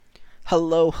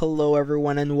Hello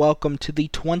everyone, and welcome to the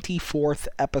 24th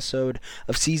episode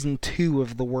of Season 2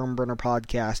 of the Wormburner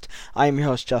podcast. I am your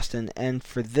host, Justin, and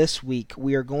for this week,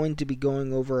 we are going to be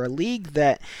going over a league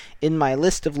that, in my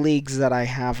list of leagues that I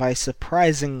have, I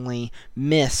surprisingly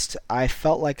missed. I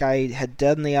felt like I had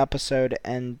done the episode,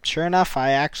 and sure enough, I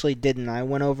actually didn't. I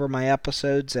went over my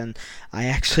episodes, and I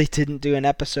actually didn't do an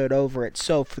episode over it.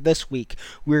 So, for this week,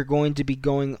 we're going to be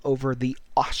going over the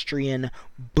Austrian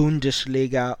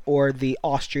Bundesliga, or the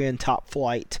Austrian top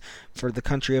flight for the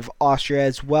country of Austria,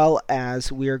 as well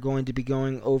as we are going to be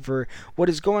going over what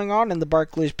is going on in the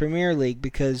Barclays Premier League,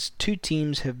 because two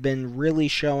teams have been really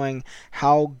showing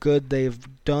how good they've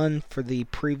done for the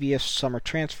previous summer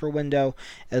transfer window,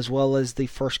 as well as the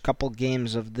first couple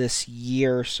games of this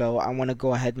year. So I want to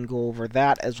go ahead and go over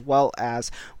that, as well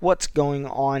as what's going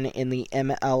on in the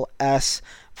MLS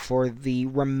for the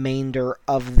remainder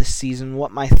of the season,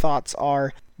 what my thoughts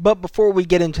are. But before we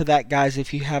get into that, guys,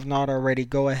 if you have not already,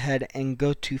 go ahead and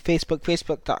go to Facebook,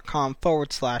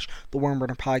 facebook.com/The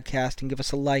Wormburner Podcast, and give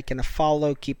us a like and a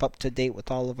follow. Keep up to date with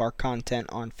all of our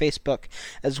content on Facebook,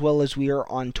 as well as we are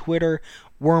on Twitter.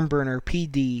 Wormburner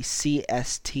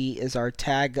PDCST is our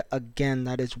tag. Again,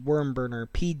 that is Wormburner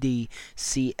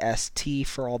PDCST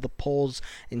for all the polls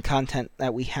and content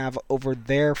that we have over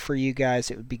there for you guys.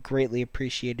 It would be greatly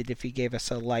appreciated if you gave us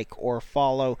a like or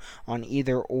follow on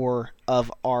either or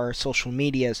of our social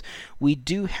medias. We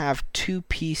do have two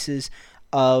pieces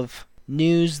of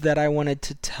news that I wanted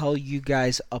to tell you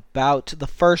guys about. The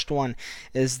first one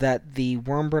is that the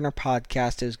Wormburner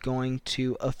podcast is going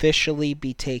to officially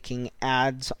be taking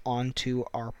ads onto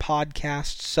our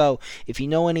podcast. So if you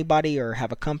know anybody or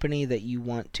have a company that you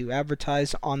want to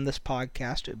advertise on this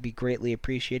podcast, it would be greatly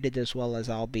appreciated, as well as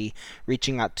I'll be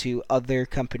reaching out to other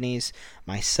companies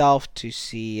myself to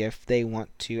see if they want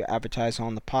to advertise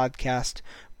on the podcast.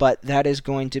 But that is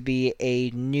going to be a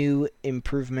new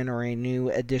improvement or a new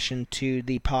addition to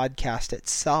the podcast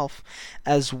itself,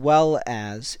 as well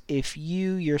as if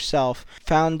you yourself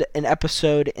found an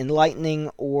episode enlightening,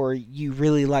 or you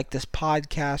really like this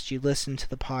podcast, you listen to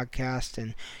the podcast,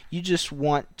 and you just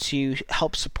want to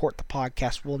help support the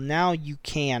podcast, well, now you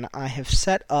can. I have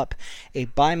set up a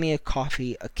Buy Me a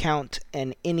Coffee account,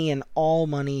 and any and all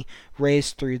money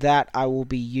raised through that I will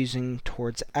be using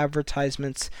towards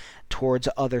advertisements, towards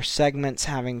other segments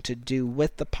having to do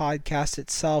with the podcast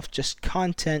itself, just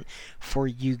content for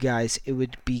you guys. It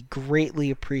would be greatly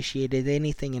appreciated.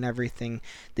 Anything and everything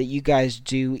that you guys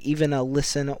do, even a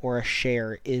listen or a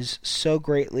share, is so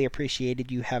greatly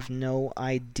appreciated. You have no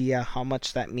idea how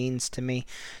much that means to me.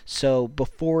 So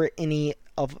before any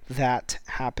of that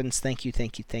happens, thank you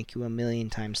a million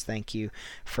times. Thank you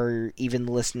for even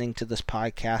listening to this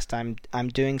podcast. I'm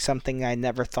doing something I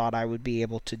never thought I would be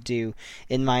able to do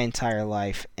in my entire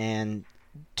life, and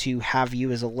to have you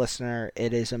as a listener,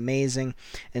 it is amazing.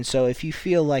 And so if you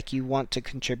feel like you want to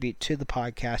contribute to the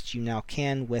podcast, you now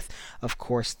can with, of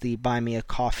course, the Buy Me a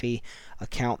Coffee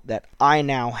account that I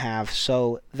now have.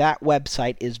 So that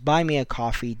website is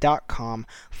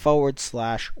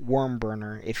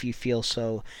buymeacoffee.com/Wormburner if you feel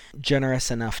so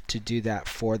generous enough to do that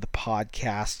for the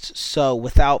podcast. So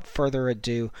without further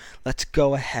ado, let's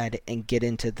go ahead and get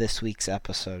into this week's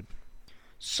episode.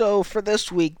 So for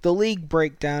this week, the league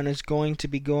breakdown is going to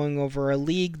be going over a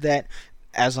league that,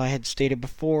 as I had stated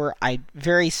before, I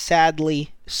very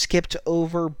sadly skipped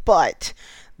over, but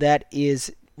that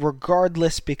is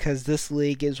regardless, because this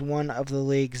league is one of the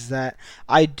leagues that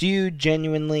I do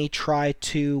genuinely try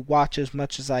to watch as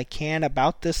much as I can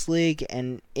about this league,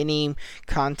 and any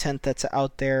content that's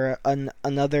out there.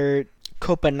 Another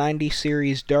Copa 90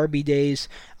 Series Derby Days,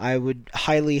 I would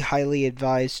highly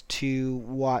advise to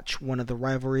watch one of the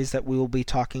rivalries that we will be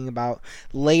talking about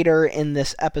later in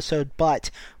this episode. But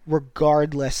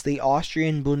regardless, the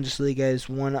Austrian Bundesliga is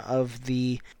one of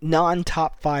the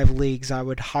non-top 5 leagues I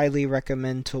would highly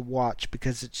recommend to watch,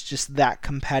 because it's just that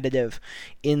competitive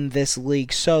in this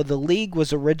league. So the league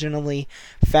was originally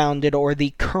founded, or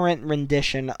the current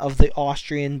rendition of the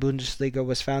Austrian Bundesliga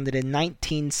was founded in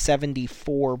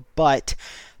 1974, but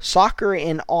soccer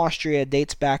in Austria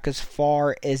dates back as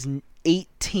far as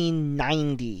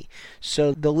 1890.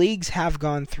 So the leagues have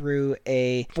gone through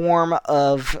a form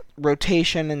of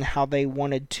rotation in how they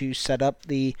wanted to set up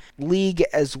the league,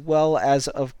 as well as,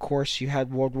 of course, you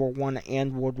had World War I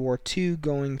and World War II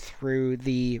going through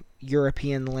the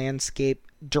European landscape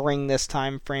during this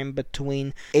time frame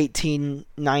between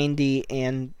 1890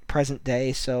 and present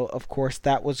day. So, of course,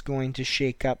 that was going to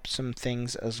shake up some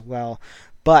things as well.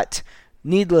 But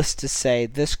needless to say,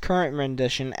 this current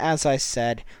rendition, as I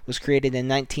said, was created in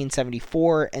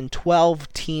 1974, and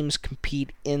 12 teams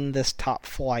compete in this top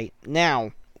flight.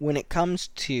 Now, when it comes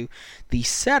to the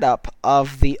setup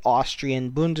of the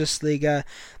Austrian Bundesliga,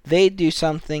 they do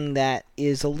something that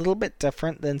is a little bit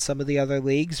different than some of the other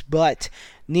leagues, but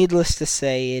needless to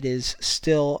say, it is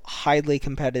still highly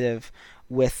competitive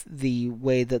with the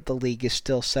way that the league is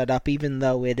still set up, even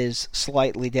though it is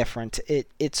slightly different.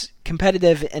 It's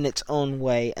competitive in its own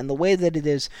way, and the way that it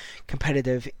is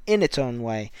competitive in its own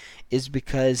way is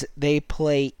because they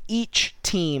play each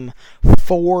team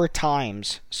 4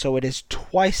 times, so it is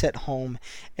twice at home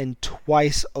and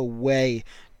twice away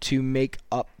to make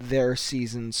up their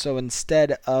season. So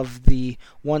instead of the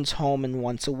once home and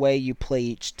once away, you play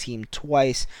each team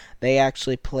twice. They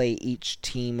actually play each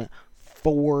team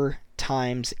 4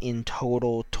 times in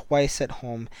total, twice at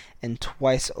home and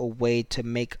twice away to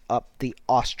make up the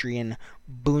Austrian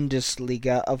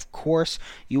Bundesliga. Of course,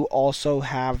 you also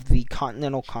have the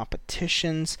continental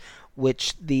competitions,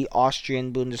 which the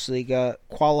Austrian Bundesliga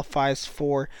qualifies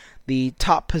for. The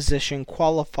top position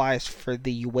qualifies for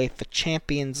the UEFA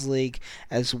Champions League,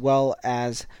 as well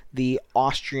as the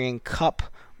Austrian Cup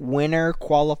winner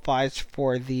qualifies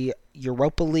for the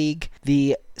Europa League.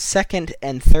 The second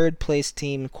and third place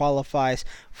team qualifies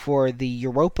for the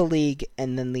Europa League,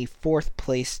 and then the fourth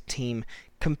place team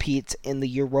competes in the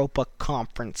Europa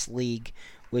Conference League,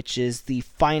 which is the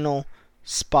final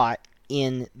spot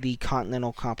in the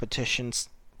continental competitions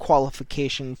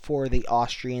qualification for the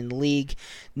Austrian League.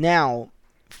 Now,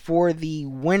 for the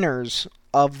winners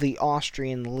of the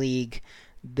Austrian League,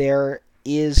 there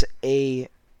is a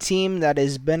team that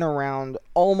has been around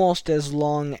almost as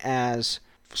long as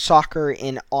soccer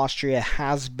in Austria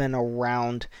has been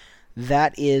around.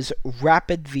 That is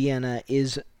Rapid Vienna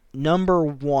is number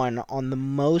 1 on the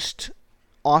most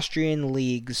Austrian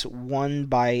leagues won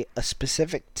by a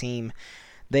specific team.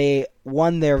 They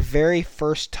won their very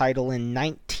first title in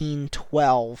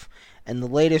 1912, and the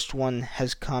latest one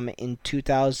has come in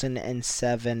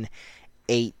 2007-8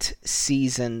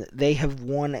 season. They have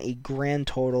won a grand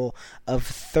total of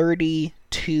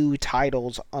 32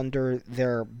 titles under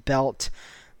their belt,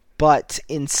 but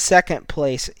in second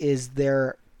place is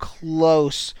their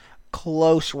close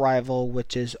rival,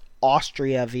 which is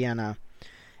Austria Vienna,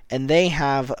 and they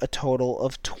have a total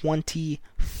of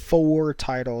 24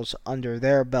 titles under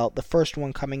their belt. The first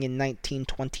one coming in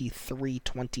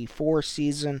 1923-24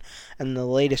 season, and the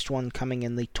latest one coming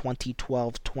in the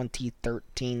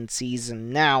 2012-2013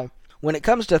 season. Now, when it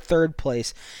comes to third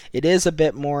place, it is a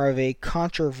bit more of a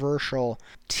controversial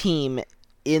team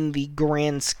in the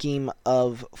grand scheme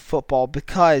of football,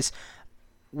 because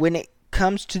when it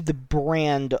comes to the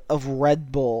brand of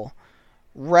Red Bull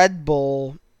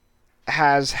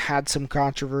has had some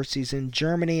controversies in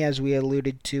Germany, as we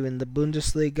alluded to in the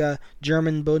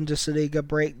German Bundesliga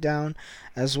breakdown,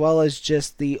 as well as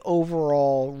just the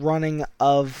overall running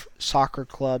of soccer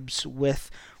clubs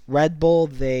with Red Bull.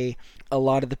 A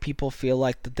lot of the people feel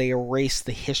like that they erase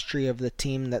the history of the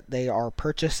team that they are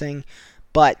purchasing,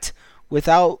 but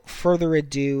without further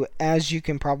ado, as you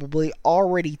can probably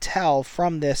already tell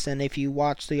from this, and if you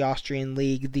watch the Austrian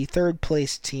League, the third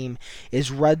place team is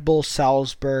Red Bull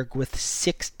Salzburg with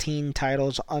 16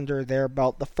 titles under their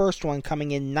belt. The first one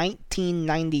coming in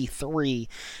 1993,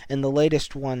 and the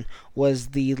latest one was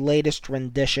the latest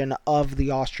rendition of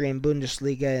the Austrian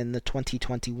Bundesliga in the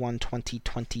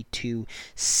 2021-2022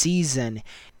 season.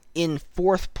 In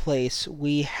fourth place,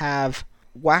 we have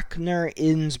Wacker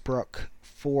Innsbruck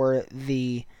for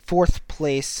the fourth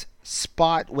place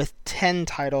spot with 10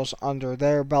 titles under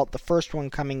their belt. The first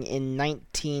one coming in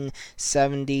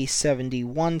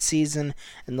 1970-71 season,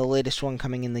 and the latest one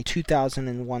coming in the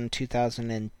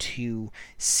 2001-2002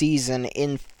 season.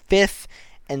 In fifth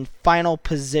and final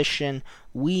position,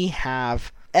 we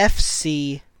have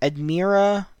FC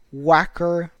Admira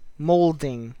Wacker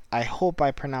Molding. I hope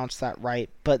I pronounced that right,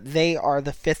 but they are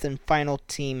the fifth and final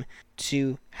team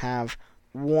to have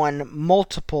won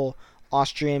multiple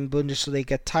Austrian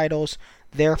Bundesliga titles.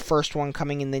 Their first one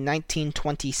coming in the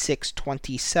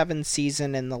 1926-27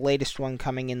 season, and the latest one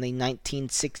coming in the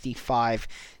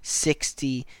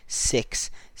 1965-66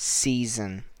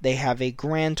 season. They have a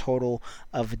grand total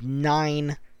of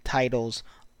 9 titles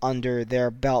under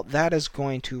their belt. That is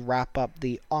going to wrap up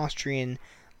the Austrian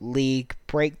League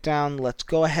breakdown. Let's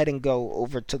go ahead and go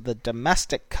over to the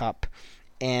domestic cup.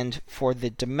 And for the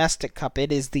domestic cup,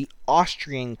 it is the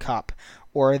Austrian Cup,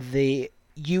 or the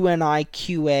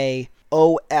UNIQA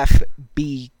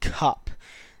OFB Cup,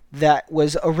 that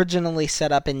was originally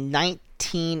set up in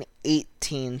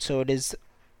 1918. So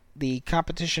the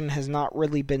competition has not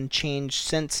really been changed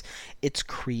since its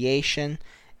creation,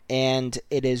 and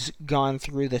it has gone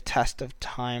through the test of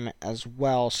time as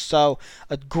well. So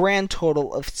a grand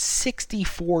total of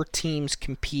 64 teams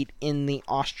compete in the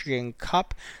Austrian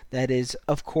Cup. That is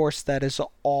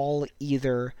all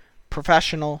either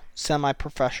professional,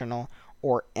 semi-professional,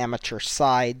 or amateur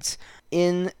sides.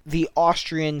 In the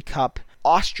Austrian Cup,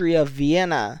 Austria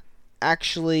Vienna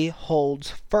actually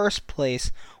holds first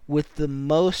place with the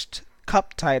most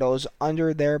cup titles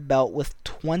under their belt, with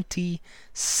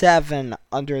 27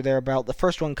 under their belt. The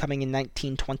first one coming in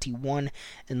 1921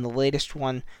 and the latest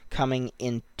one coming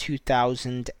in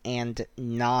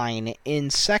 2009. In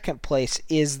second place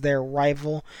is their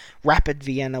rival Rapid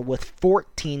Vienna with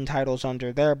 14 titles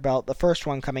under their belt. The first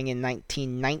one coming in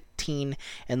 1919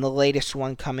 and the latest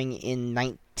one coming in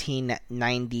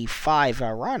 1995,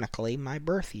 ironically my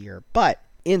birth year. But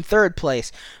in third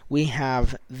place, we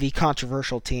have the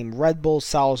controversial team Red Bull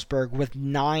Salzburg with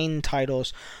 9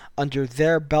 titles under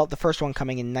their belt. The first one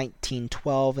coming in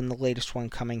 1912 and the latest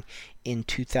one coming in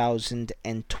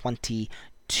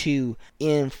 2022.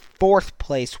 In fourth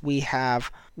place, we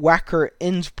have Wacker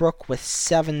Innsbruck with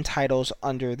 7 titles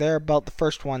under their belt. The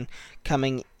first one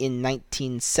coming in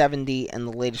 1970 and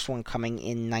the latest one coming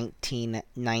in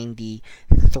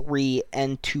 1993.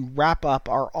 And to wrap up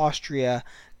our Austria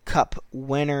Cup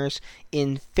winners,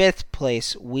 in fifth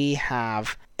place we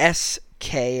have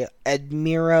SK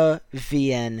Admira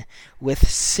Wien with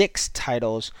 6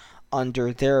 titles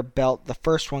under their belt. The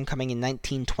first one coming in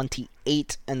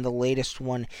 1928 and the latest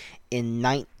one in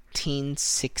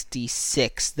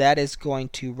 1966. That is going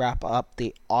to wrap up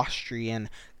the Austrian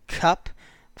Cup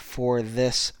for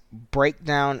this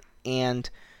breakdown. And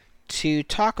to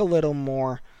talk a little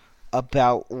more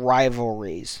about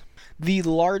rivalries, the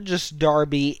largest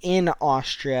derby in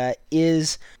Austria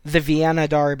is the Vienna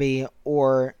Derby,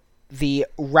 or the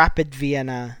Rapid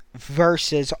Vienna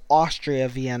versus Austria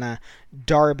Vienna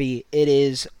Derby.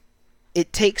 It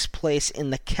takes place in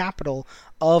the capital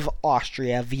of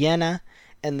Austria, Vienna,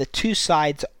 and the two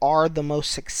sides are the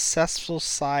most successful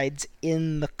sides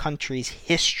in the country's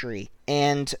history.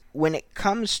 And when it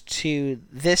comes to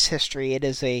this history, it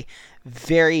is a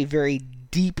very, very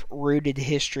deep-rooted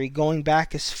history, going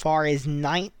back as far as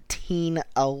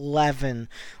 1911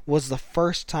 was the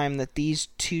first time that these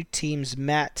two teams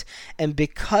met. And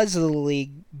because of the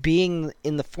league being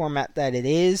in the format that it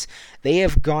is, they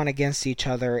have gone against each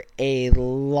other a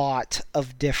lot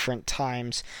of different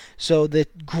times. So the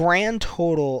grand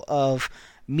total of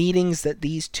meetings that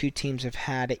these two teams have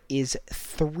had is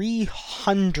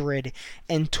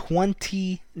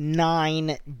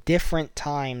 329 different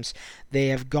times they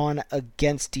have gone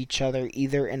against each other,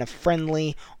 either in a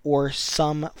friendly or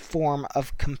some form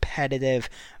of competitive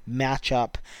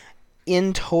matchup.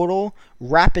 In total,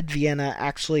 Rapid Vienna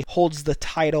actually holds the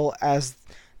title as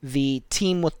the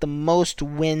team with the most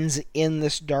wins in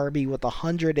this derby, with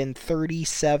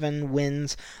 137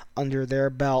 wins under their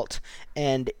belt.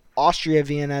 And Austria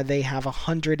Vienna, they have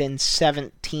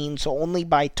 117, so only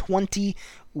by 20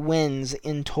 wins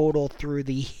in total through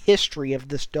the history of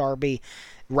this derby,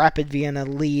 Rapid Vienna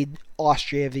lead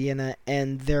Austria Vienna,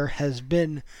 and there has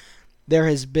been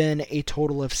a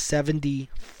total of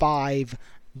 75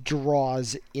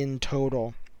 draws in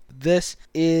total. This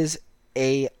is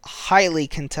a highly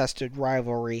contested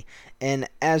rivalry, and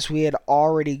as we had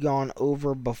already gone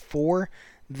over before,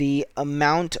 the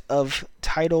amount of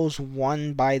titles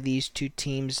won by these two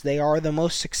teams, they are the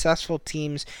most successful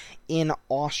teams in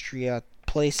Austria,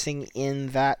 placing in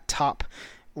that top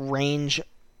range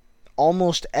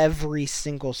almost every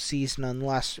single season,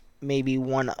 unless maybe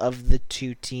one of the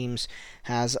two teams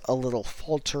has a little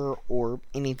falter or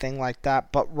anything like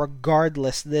that. But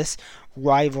regardless, this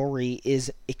rivalry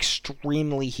is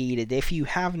extremely heated. If you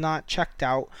have not checked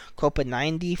out Copa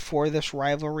 90 for this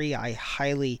rivalry, I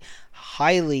highly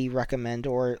recommend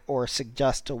or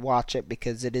suggest to watch it,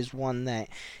 because it is one that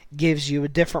gives you a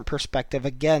different perspective,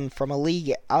 again, from a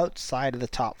league outside of the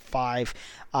top 5.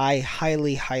 I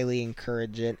highly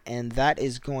encourage it, and that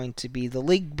is going to be the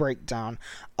league breakdown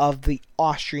of the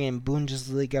Austrian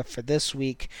Bundesliga for this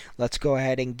week. Let's go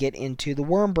ahead and get into the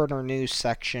Wormburner news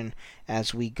section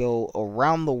as we go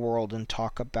around the world and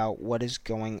talk about what is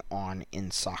going on in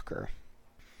soccer.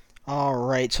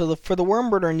 Alright, so for the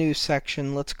Wormburner news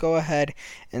section, let's go ahead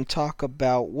and talk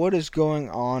about what is going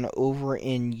on over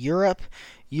in Europe.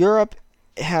 Europe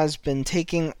has been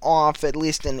taking off, at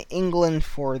least in England,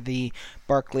 for the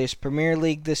Barclays Premier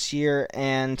League this year,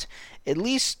 and at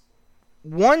least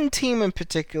one team in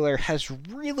particular has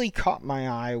really caught my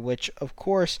eye, which, of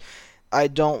course, I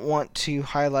don't want to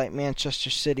highlight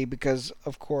Manchester City because,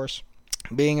 of course,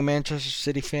 being a Manchester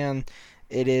City fan,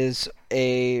 it is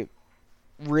a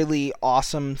really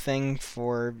awesome thing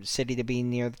for City to be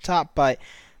near the top, but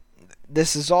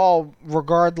this is all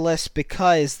regardless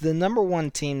because the number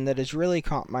one team that has really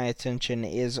caught my attention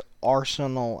is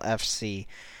Arsenal FC.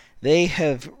 They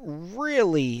have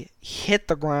really hit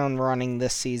the ground running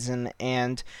this season,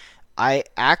 and I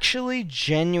actually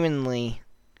genuinely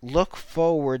look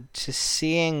forward to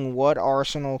seeing what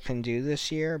Arsenal can do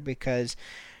this year because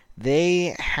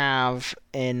they have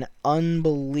an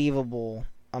unbelievable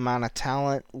amount of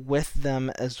talent with them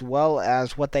as well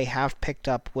as what they have picked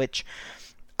up, which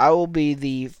I will be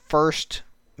the first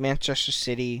Manchester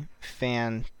City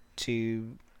fan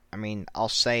to, I'll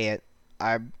say it.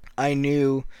 I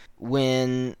knew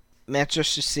when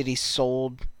Manchester City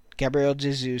sold Gabriel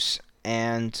Jesus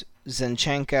and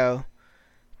Zinchenko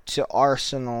to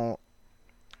Arsenal,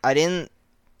 I didn't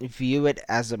view it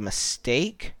as a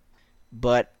mistake,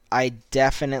 but I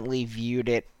definitely viewed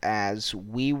it as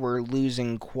we were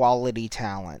losing quality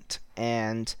talent.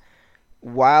 And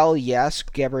while, yes,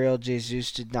 Gabriel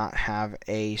Jesus did not have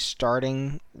a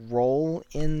starting role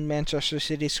in Manchester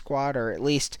City's squad, or at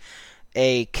least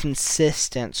a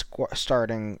consistent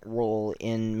starting role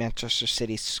in Manchester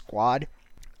City's squad,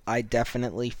 I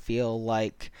definitely feel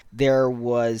like there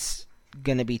was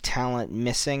going to be talent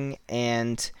missing.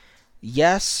 And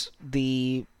yes,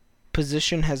 the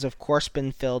position has of course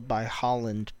been filled by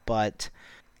Haaland, but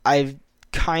I've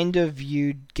kind of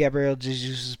viewed Gabriel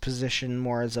Jesus' position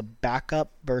more as a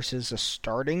backup versus a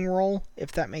starting role,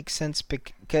 if that makes sense.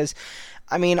 Because,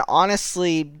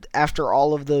 honestly, after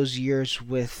all of those years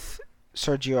with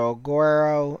Sergio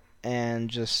Aguero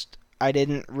and I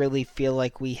didn't really feel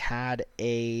like we had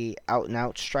a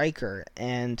out-and-out striker.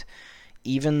 And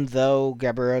even though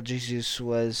Gabriel Jesus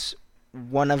was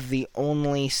one of the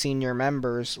only senior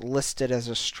members listed as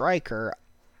a striker,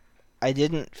 I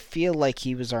didn't feel like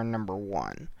he was our number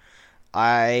one.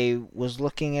 I was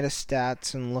looking at his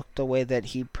stats and looked the way that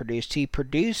he produced. He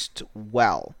produced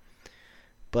well,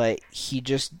 but he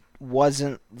just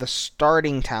wasn't the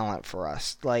starting talent for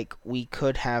us. Like, we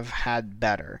could have had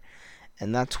better.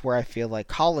 And that's where I feel like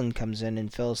Haaland comes in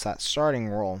and fills that starting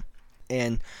role.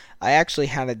 And I actually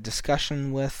had a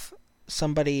discussion with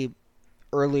somebody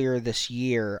earlier this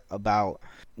year about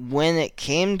when it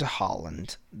came to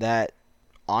Haaland that,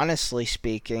 honestly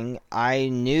speaking, I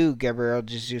knew Gabriel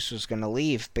Jesus was going to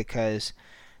leave, because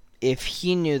if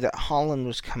he knew that Haaland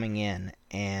was coming in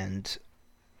and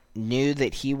knew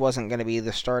that he wasn't going to be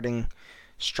the starting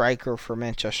striker for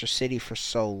Manchester City for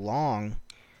so long,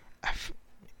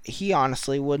 he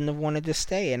honestly wouldn't have wanted to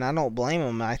stay, and I don't blame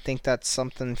him. I think that's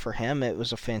something for him. It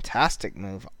was a fantastic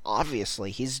move.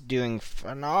 Obviously, he's doing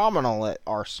phenomenal at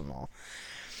Arsenal.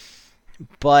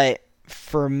 But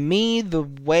for me, the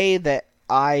way that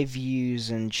I view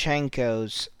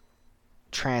Zinchenko's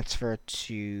transfer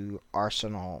to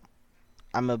Arsenal,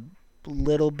 I'm a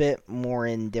little bit more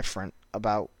indifferent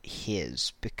about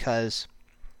his, because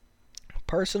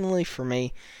personally for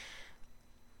me,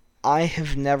 I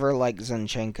have never liked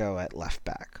Zinchenko at left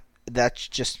back. That's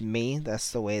just me.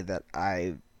 That's the way that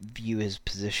I view his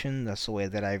position. That's the way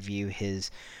that I view his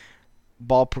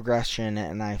ball progression,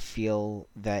 and I feel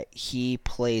that he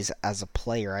plays as a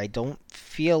player. I don't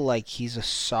feel like he's a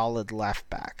solid left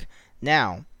back.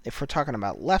 Now, if we're talking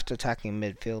about left attacking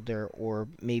midfielder, or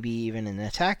maybe even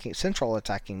an central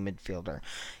attacking midfielder,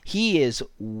 he is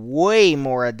way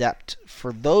more adept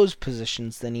for those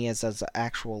positions than he is as an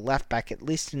actual left back, at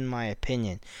least in my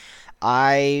opinion.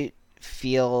 I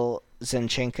feel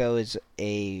Zinchenko is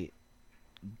a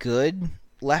good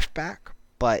left back,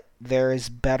 but there is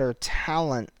better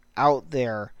talent out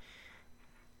there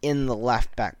in the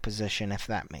left back position, if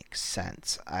that makes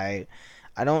sense. I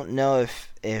don't know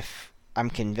if I'm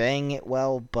conveying it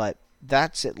well, but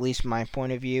that's at least my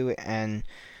point of view. And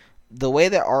the way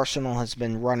that Arsenal has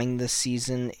been running this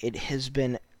season, it has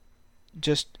been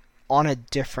just on a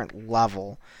different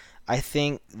level. I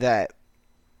think that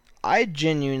I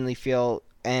genuinely feel,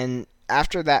 and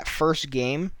after that first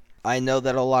game, I know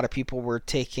that a lot of people were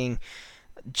taking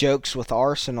jokes with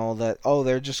Arsenal that, oh,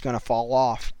 they're just going to fall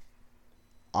off.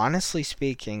 Honestly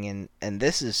speaking, and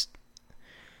this is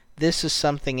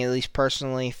something, at least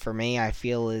personally for me, I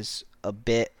feel is a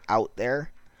bit out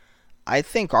there. I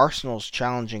think Arsenal's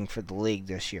challenging for the league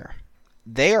this year.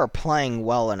 They are playing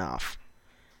well enough.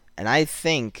 And I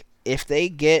think if they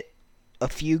get a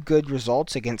few good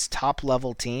results against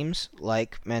top-level teams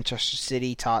like Manchester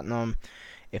City, Tottenham,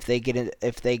 if they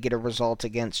get a result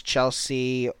against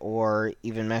Chelsea or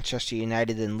even Manchester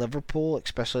United and Liverpool,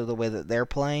 especially the way that they're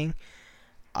playing,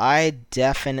 I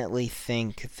definitely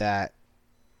think that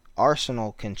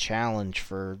Arsenal can challenge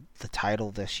for the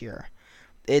title this year.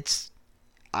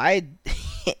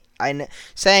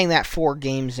 saying that 4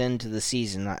 games into the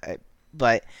season,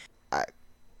 but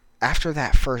after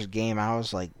that first game, I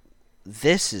was like,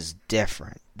 this is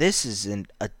different. This is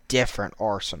a different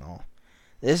Arsenal.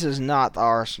 This is not the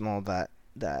Arsenal that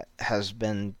has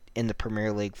been in the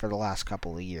Premier League for the last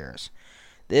couple of years.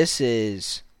 This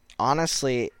is,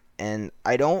 honestly, and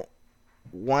I don't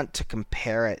want to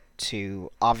compare it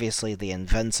to, obviously, the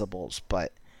Invincibles,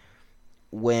 but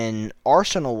when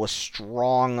Arsenal was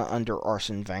strong under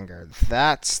Arsene Wenger,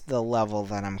 that's the level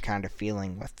that I'm kind of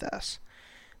feeling with this.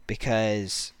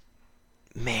 Because,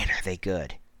 man, are they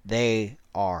good. They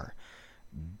are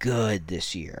good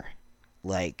this year.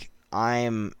 Like,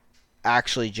 I'm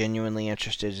actually genuinely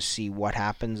interested to see what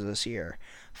happens this year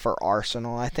for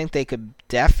Arsenal. I think they could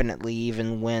definitely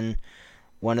even win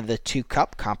one of the 2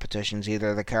 cup competitions,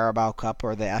 either the Carabao Cup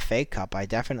or the FA Cup. I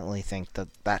definitely think that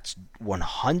that's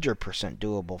 100%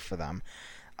 doable for them.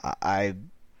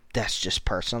 That's just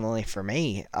personally for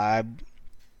me. I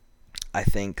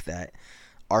think that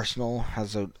Arsenal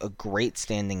has a great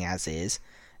standing as is,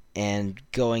 and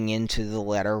going into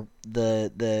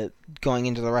going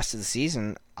into the rest of the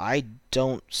season, I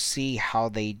don't see how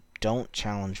they don't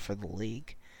challenge for the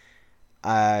league.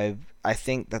 I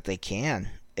think that they can.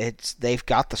 They've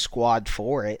got the squad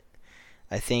for it.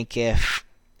 I think if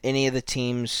any of the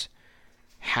teams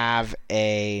have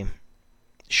a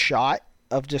shot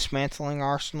of dismantling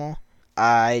Arsenal,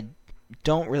 I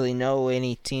don't really know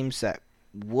any teams that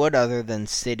would, other than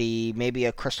City. Maybe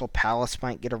a Crystal Palace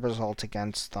might get a result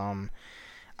against them.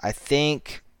 I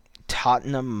think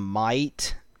Tottenham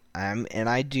might, and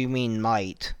I do mean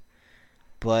might,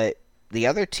 but the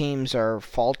other teams are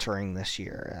faltering this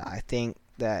year. I think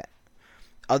that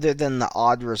other than the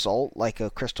odd result, like a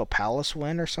Crystal Palace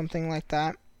win or something like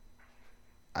that,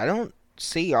 I don't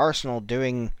see Arsenal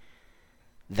doing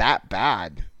that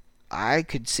bad. I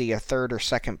could see a 3rd or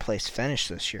 2nd place finish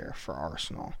this year for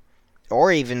Arsenal.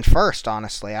 Or even 1st,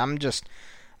 honestly.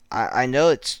 I know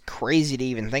it's crazy to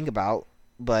even think about,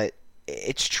 but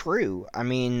it's true. I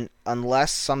mean,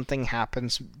 unless something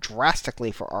happens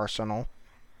drastically for Arsenal,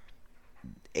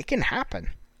 it can happen.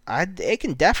 It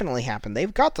can definitely happen.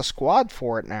 They've got the squad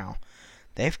for it now.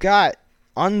 They've got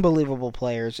unbelievable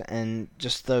players, and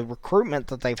just the recruitment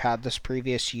that they've had this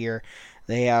previous year,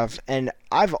 they have. And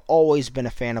I've always been a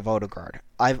fan of Odegaard.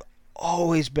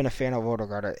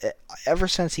 Ever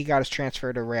since he got his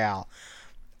transfer to Real,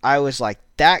 I was like,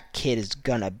 that kid is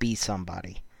gonna be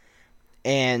somebody.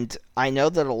 And I know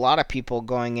that a lot of people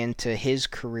going into his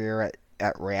career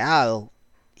at Real,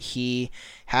 he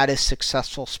had a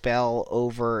successful spell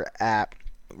over at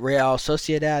Real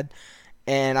Sociedad,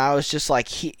 and I was just like,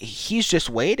 he's just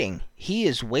waiting. He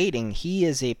is waiting. He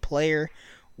is a player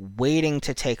waiting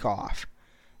to take off.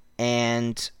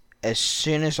 And as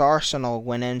soon as Arsenal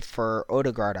went in for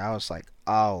Odegaard, I was like,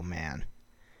 oh man.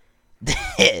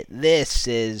 This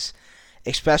is,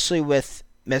 especially with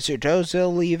Mesut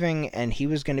Ozil leaving, and he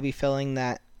was going to be filling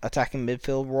that attacking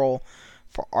midfield role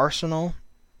for Arsenal,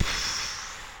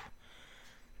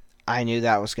 I knew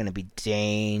that was going to be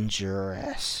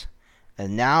dangerous.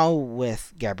 And now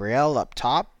with Gabriel up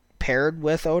top, paired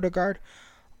with Odegaard,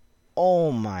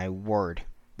 oh my word.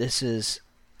 This is,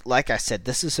 like I said,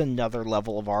 this is another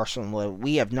level of Arsenal that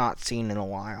we have not seen in a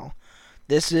while.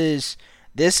 This is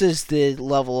the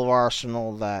level of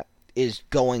Arsenal that is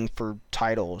going for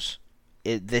titles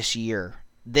this year.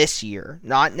 This year.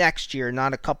 Not next year,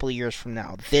 not a couple of years from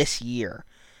now. This year.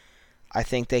 I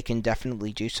think they can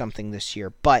definitely do something this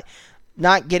year. But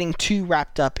not getting too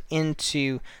wrapped up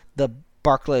into the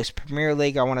Barclays Premier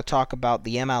League, I want to talk about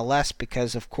the MLS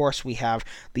because, of course, we have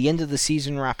the end of the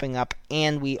season wrapping up,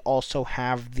 and we also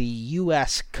have the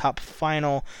U.S. Cup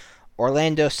final,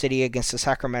 Orlando City against the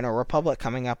Sacramento Republic,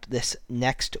 coming up this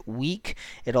next week.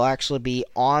 It'll actually be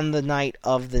on the night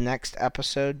of the next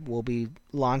episode. We'll be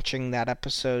launching that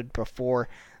episode before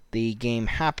the game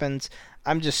happens.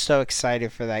 I'm just so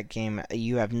excited for that game.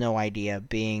 You have no idea.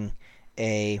 Being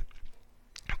a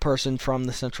person from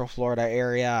the Central Florida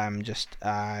area,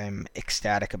 I'm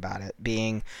ecstatic about it.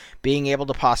 Being able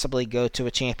to possibly go to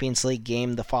a Champions League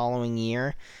game the following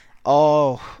year.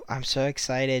 Oh, I'm so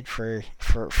excited for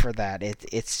that.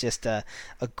 It's just a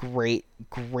great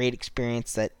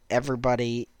experience that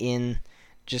everybody in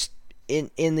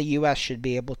the US should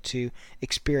be able to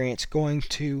experience, going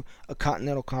to a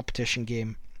continental competition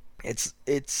game. It's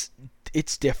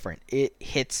different. It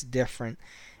hits different.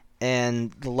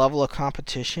 And the level of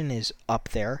competition is up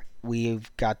there.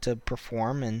 We've got to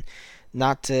perform, and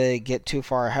not to get too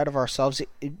far ahead of ourselves,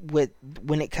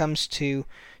 when it comes to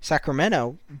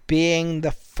Sacramento being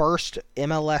the first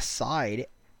MLS side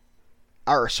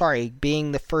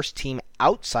being the first team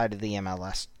outside of the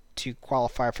MLS to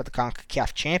qualify for the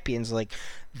CONCACAF Champions League.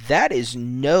 That is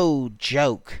no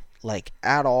joke,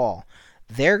 at all.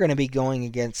 They're going to be going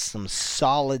against some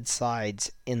solid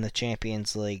sides in the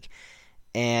Champions League,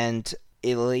 and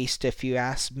at least if you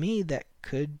ask me, that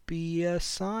could be a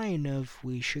sign of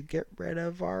we should get rid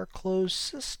of our closed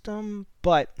system.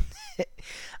 But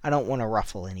I don't want to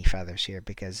ruffle any feathers here,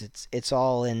 because it's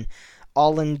all in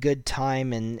good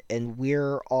time, and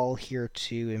we're all here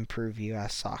to improve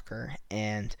U.S. soccer.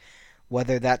 And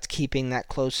whether that's keeping that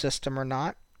closed system or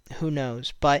not, who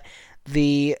knows? But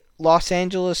the Los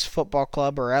Angeles Football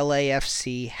Club, or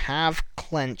LAFC, have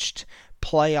clinched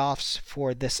playoffs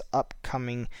for this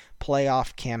upcoming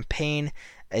playoff campaign.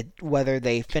 Whether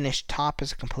they finished top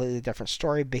is a completely different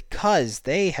story, because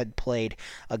they had played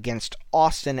against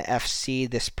Austin FC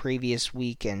this previous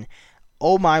week, and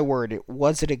oh my word,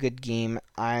 was it a good game.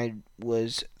 I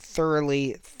was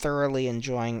thoroughly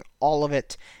enjoying all of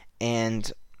it, and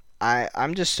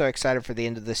I'm just so excited for the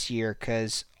end of this year,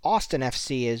 because Austin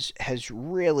FC has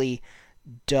really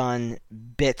done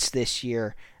bits this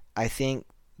year. I think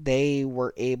they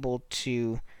were able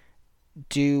to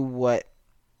do what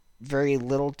very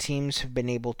little teams have been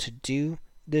able to do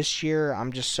this year.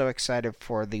 I'm just so excited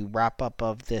for the wrap-up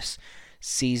of this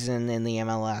season in the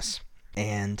MLS.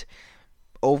 And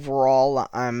overall,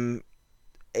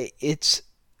 it's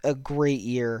a great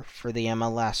year for the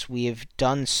MLS. We have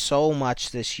done so much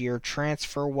this year.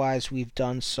 Transfer-wise, we've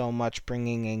done so much,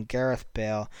 bringing in Gareth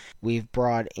Bale. We've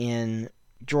brought in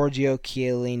Giorgio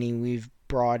Chiellini. We've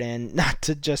brought in, not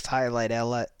to just highlight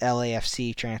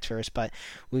LAFC transfers, but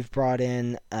we've brought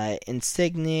in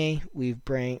Insigne. We've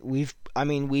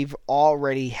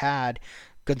already had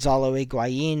Gonzalo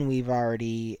Higuain. We've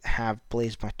already have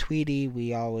Blaise Matuidi.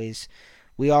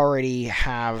 We already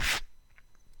have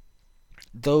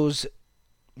those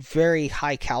very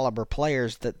high caliber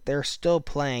players that they're still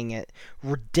playing at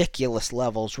ridiculous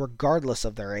levels regardless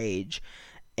of their age.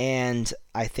 And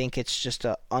I think it's just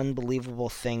an unbelievable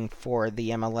thing for the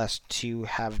MLS to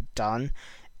have done.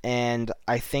 And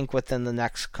I think within the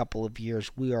next couple of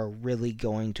years, we are really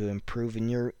going to improve.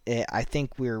 And I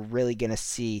think we're really going to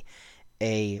see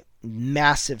a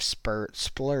massive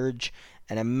splurge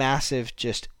and a massive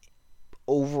just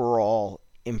overall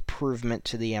improvement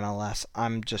to the MLS.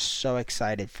 I'm just so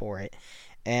excited for it.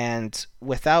 And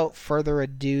without further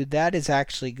ado, that is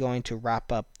actually going to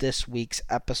wrap up this week's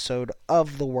episode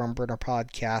of the Wormburner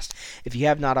podcast. If you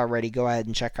have not already, go ahead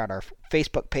and check out our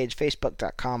Facebook page,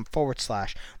 facebook.com/the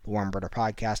Wormburner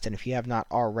podcast. And if you have not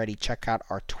already, check out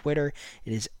our Twitter.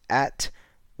 It is at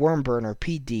Wormburner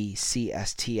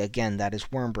PDCST. Again, that is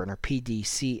Wormburner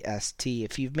PDCST.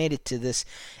 If you've made it to this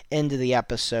end of the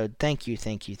episode, thank you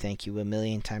a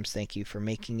million times. Thank you for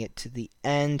making it to the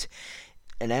end.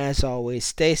 And as always,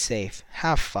 stay safe,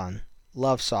 have fun,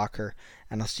 love soccer,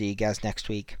 and I'll see you guys next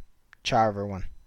week. Ciao, everyone.